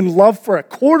can't even love for a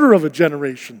quarter of a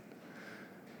generation.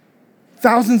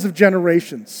 Thousands of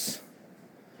generations.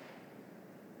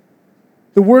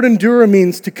 The word endure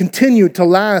means to continue, to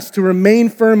last, to remain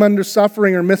firm under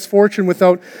suffering or misfortune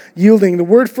without yielding. The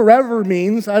word forever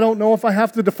means, I don't know if I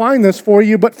have to define this for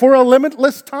you, but for a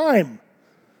limitless time.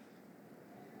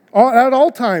 At all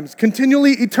times,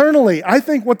 continually, eternally. I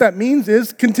think what that means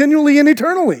is continually and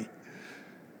eternally.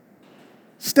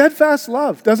 Steadfast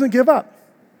love doesn't give up,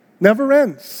 never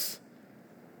ends.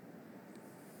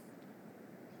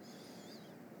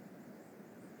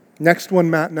 Next one,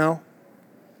 Matt, now.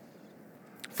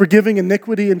 Forgiving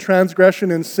iniquity and transgression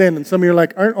and sin. And some of you are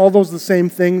like, aren't all those the same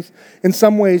things? In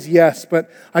some ways, yes, but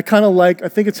I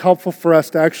think it's helpful for us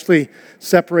to actually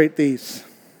separate these.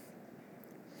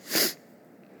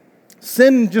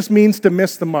 Sin just means to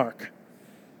miss the mark.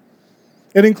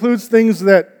 It includes things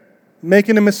that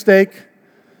making a mistake,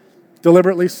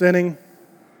 deliberately sinning.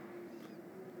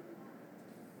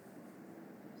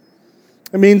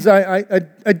 It means I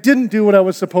didn't do what I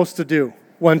was supposed to do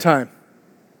one time.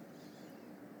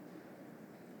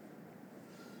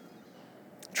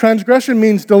 Transgression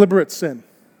means deliberate sin.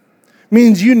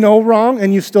 means you know wrong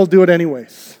and you still do it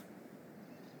anyways.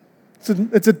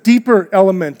 It's a deeper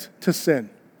element to sin.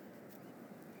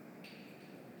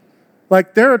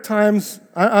 Like there are times,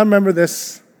 I remember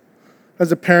this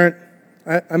as a parent,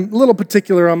 I'm a little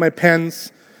particular on my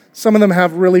pens. Some of them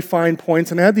have really fine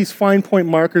points, and I had these fine point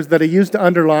markers that I used to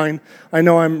underline. I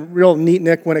know I'm real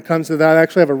neat-nick when it comes to that. I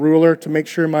actually have a ruler to make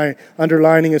sure my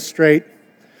underlining is straight.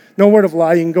 No word of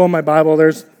lie, you can go in my Bible,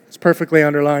 it's perfectly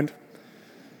underlined.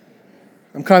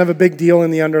 I'm kind of a big deal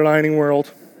in the underlining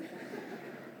world.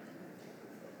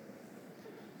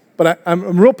 But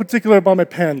I'm real particular about my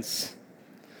pens.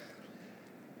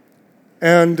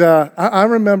 And I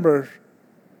remember,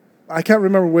 I can't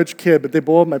remember which kid, but they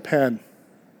borrowed my pen.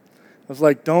 I was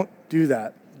like, don't do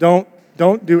that.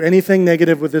 Don't do anything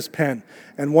negative with this pen.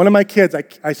 And one of my kids,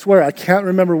 I swear, I can't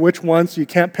remember which one, so you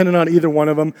can't pin it on either one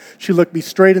of them. She looked me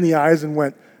straight in the eyes and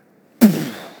went,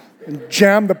 and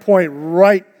jammed the point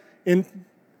right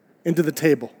into the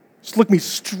table. Just looked me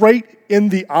straight in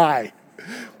the eye.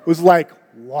 It was like,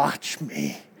 watch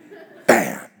me.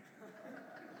 Bam.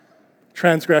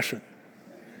 Transgression.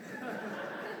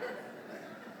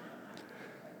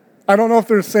 I don't know if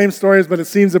they're the same stories, but it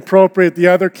seems appropriate. The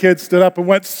other kid stood up and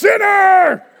went,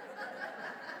 sinner!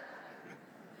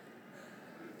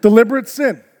 Deliberate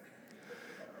sin.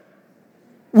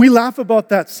 We laugh about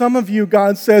that. Some of you,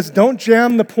 God says, don't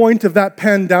jam the point of that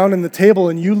pen down in the table,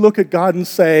 and you look at God and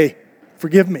say,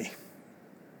 forgive me.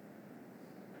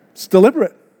 It's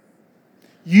deliberate.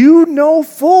 You know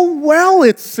full well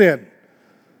it's sin.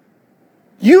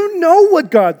 You know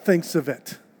what God thinks of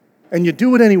it, and you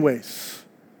do it anyways.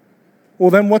 Well,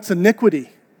 then what's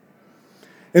iniquity?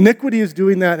 Iniquity is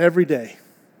doing that every day,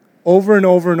 over and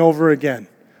over and over again.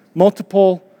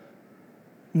 Multiple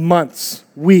months,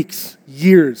 weeks,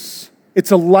 years.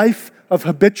 It's a life of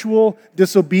habitual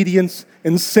disobedience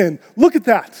and sin. Look at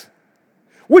that.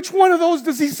 Which one of those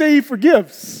does he say he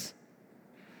forgives?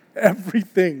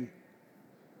 Everything.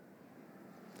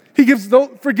 He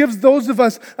forgives those of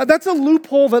us. That's a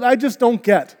loophole that I just don't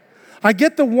get. I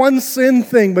get the one sin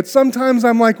thing, but sometimes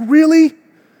I'm like, really?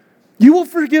 You will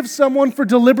forgive someone for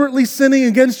deliberately sinning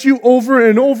against you over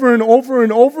and over and over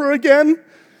and over again?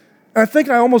 And I think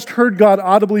I almost heard God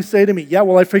audibly say to me, yeah,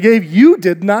 well, I forgave you,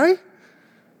 didn't I?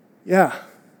 Yeah.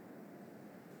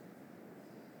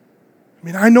 I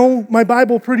mean, I know my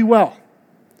Bible pretty well.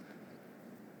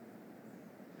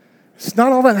 It's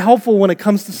not all that helpful when it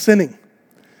comes to sinning,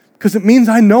 because it means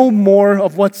I know more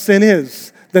of what sin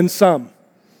is than some.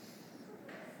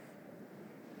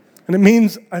 And it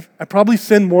means I probably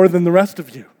sin more than the rest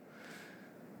of you.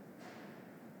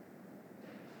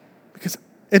 Because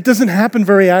it doesn't happen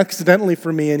very accidentally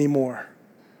for me anymore.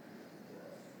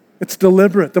 It's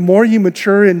deliberate. The more you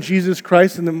mature in Jesus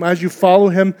Christ and as you follow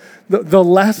him, the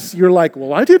less you're like,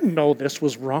 well, I didn't know this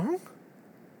was wrong.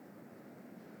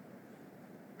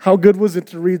 How good was it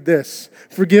to read this?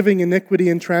 Forgiving iniquity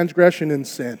and transgression and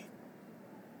sin.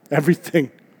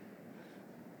 Everything.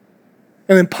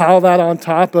 And then pile that on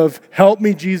top of, help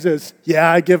me, Jesus. Yeah,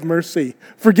 I give mercy.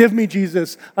 Forgive me,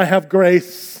 Jesus. I have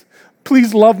grace.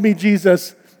 Please love me,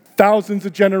 Jesus. Thousands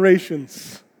of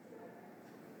generations.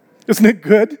 Isn't it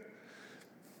good?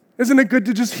 Isn't it good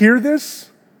to just hear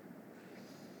this?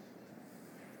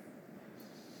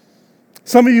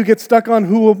 Some of you get stuck on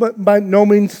who will by no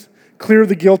means clear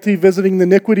the guilty, visiting the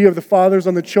iniquity of the fathers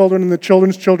on the children and the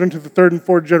children's children to the third and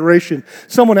fourth generation.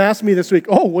 Someone asked me this week,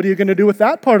 what are you going to do with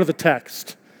that part of the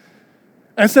text?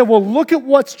 I said, well, look at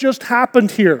what's just happened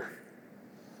here.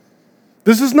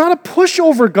 This is not a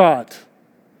pushover God.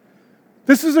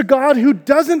 This is a God who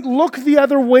doesn't look the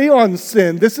other way on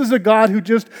sin. This is a God who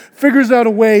just figures out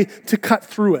a way to cut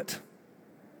through it.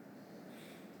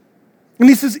 And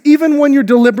he says, even when you're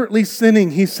deliberately sinning,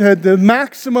 he said, the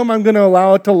maximum I'm going to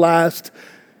allow it to last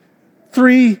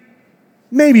 3,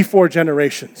 maybe 4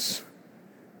 generations.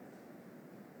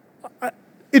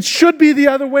 It should be the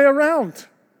other way around.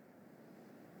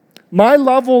 My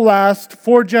love will last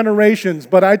 4 generations,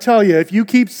 but I tell you, if you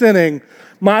keep sinning,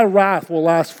 my wrath will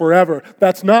last forever.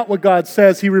 That's not what God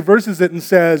says. He reverses it and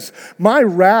says, my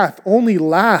wrath only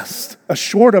lasts a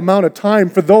short amount of time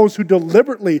for those who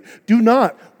deliberately do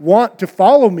not want to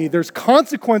follow me. There's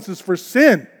consequences for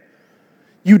sin.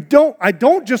 I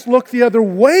don't just look the other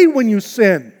way when you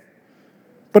sin,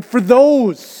 but for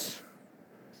those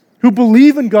who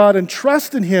believe in God and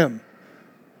trust in him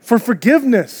for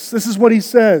forgiveness, this is what he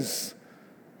says,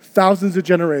 thousands of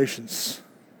generations.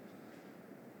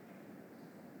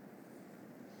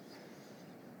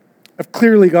 I've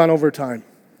clearly gone over time.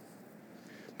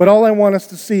 But all I want us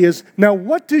to see is, now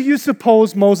what do you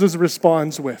suppose Moses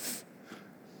responds with?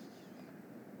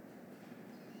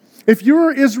 If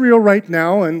you're Israel right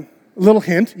now, and a little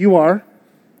hint, you are,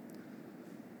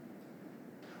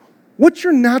 what's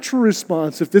your natural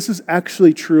response if this is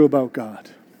actually true about God?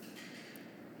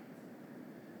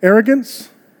 Arrogance?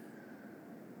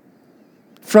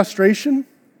 Frustration?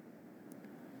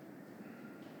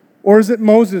 Or is it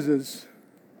Moses's,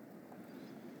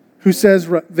 who says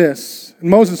this? And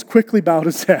Moses quickly bowed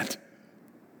his head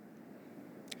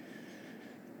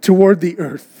toward the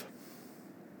earth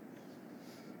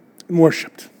and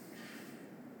worshiped.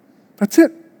 That's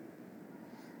it.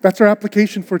 That's our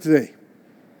application for today.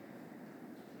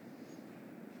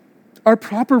 Our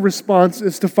proper response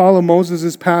is to follow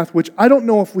Moses' path, which I don't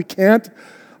know if we can't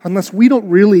unless we don't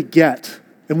really get,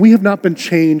 and we have not been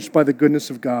changed by the goodness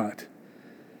of God.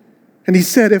 And he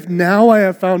said, if now I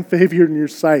have found favor in your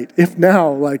sight, if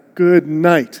now, like, good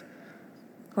night,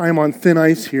 I am on thin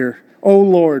ice here. Oh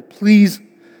Lord, please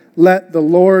let the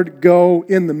Lord go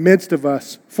in the midst of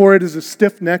us, for it is a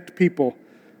stiff-necked people.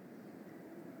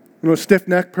 You know what a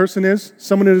stiff-necked person is?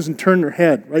 Someone who doesn't turn their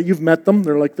head, right? You've met them.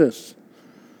 They're like this.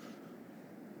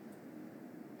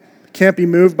 Can't be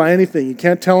moved by anything. You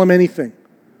can't tell them anything.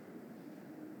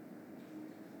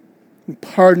 And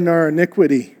pardon our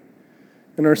iniquity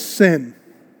and our sin,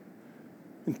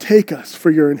 and take us for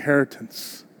your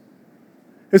inheritance.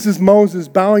 This is Moses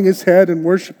bowing his head and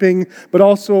worshiping, but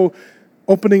also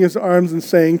opening his arms and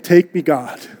saying, take me,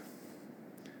 God.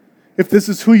 If this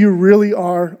is who you really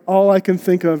are, all I can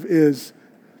think of is,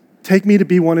 take me to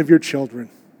be one of your children.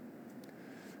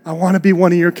 I want to be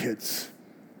one of your kids.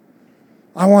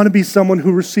 I want to be someone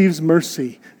who receives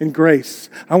mercy and grace.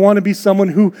 I want to be someone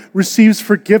who receives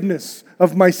forgiveness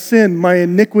of my sin, my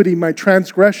iniquity, my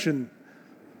transgression.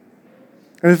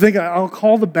 And I think I'll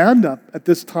call the band up at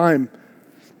this time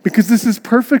because this is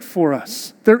perfect for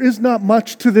us. There is not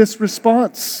much to this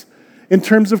response in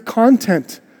terms of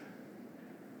content.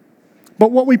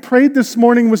 But what we prayed this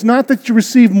morning was not that you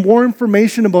received more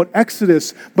information about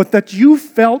Exodus, but that you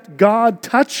felt God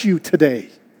touch you today.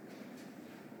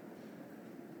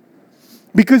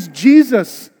 Because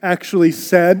Jesus actually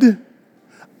said,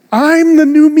 I'm the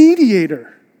new mediator.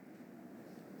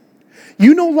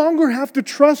 You no longer have to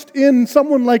trust in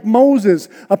someone like Moses,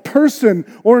 a person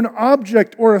or an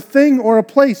object or a thing or a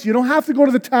place. You don't have to go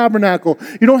to the tabernacle.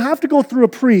 You don't have to go through a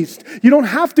priest. You don't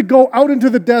have to go out into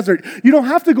the desert. You don't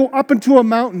have to go up into a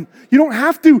mountain. You don't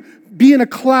have to be in a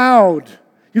cloud.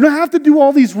 You don't have to do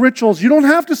all these rituals. You don't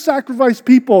have to sacrifice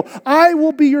people. I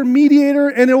will be your mediator,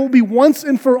 and it will be once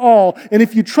and for all. And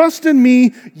if you trust in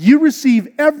me, you receive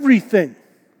everything.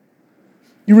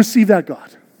 You receive that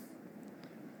God.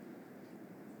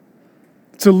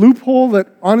 It's a loophole that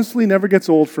honestly never gets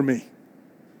old for me.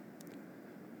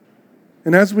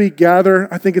 And as we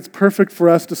gather, I think it's perfect for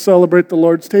us to celebrate the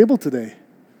Lord's table today.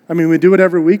 I mean, we do it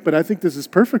every week, but I think this is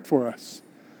perfect for us.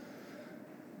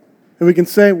 And we can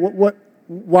say,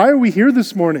 why are we here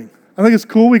this morning? I think it's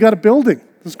cool we got a building.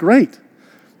 It's great.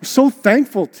 We're so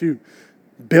thankful to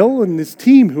Bill and his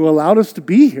team who allowed us to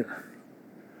be here,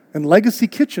 and Legacy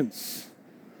Kitchens.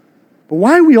 But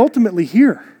why are we ultimately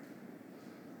here?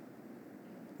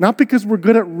 Not because we're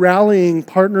good at rallying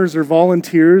partners or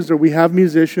volunteers, or we have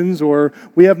musicians, or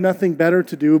we have nothing better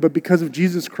to do, but because of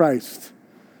Jesus Christ,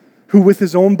 who with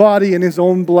his own body and his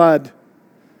own blood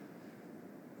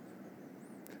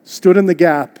stood in the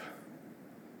gap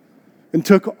and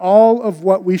took all of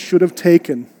what we should have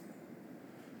taken,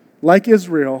 like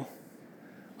Israel,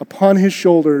 upon his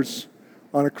shoulders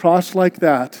on a cross like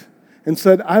that, and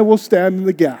said, I will stand in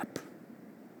the gap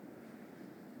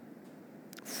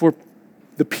for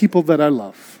the people that I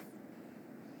love.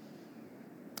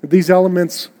 These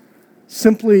elements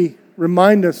simply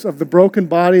remind us of the broken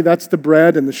body, that's the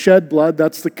bread, and the shed blood,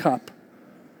 that's the cup.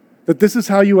 That this is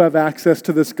how you have access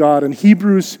to this God. And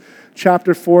Hebrews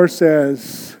chapter 4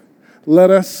 says,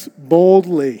 let us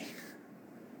boldly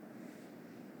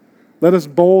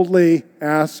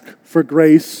ask for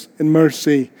grace and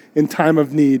mercy in time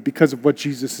of need because of what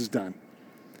Jesus has done.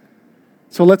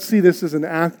 So let's see this as an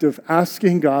act of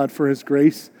asking God for his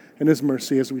grace and his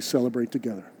mercy as we celebrate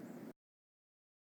together.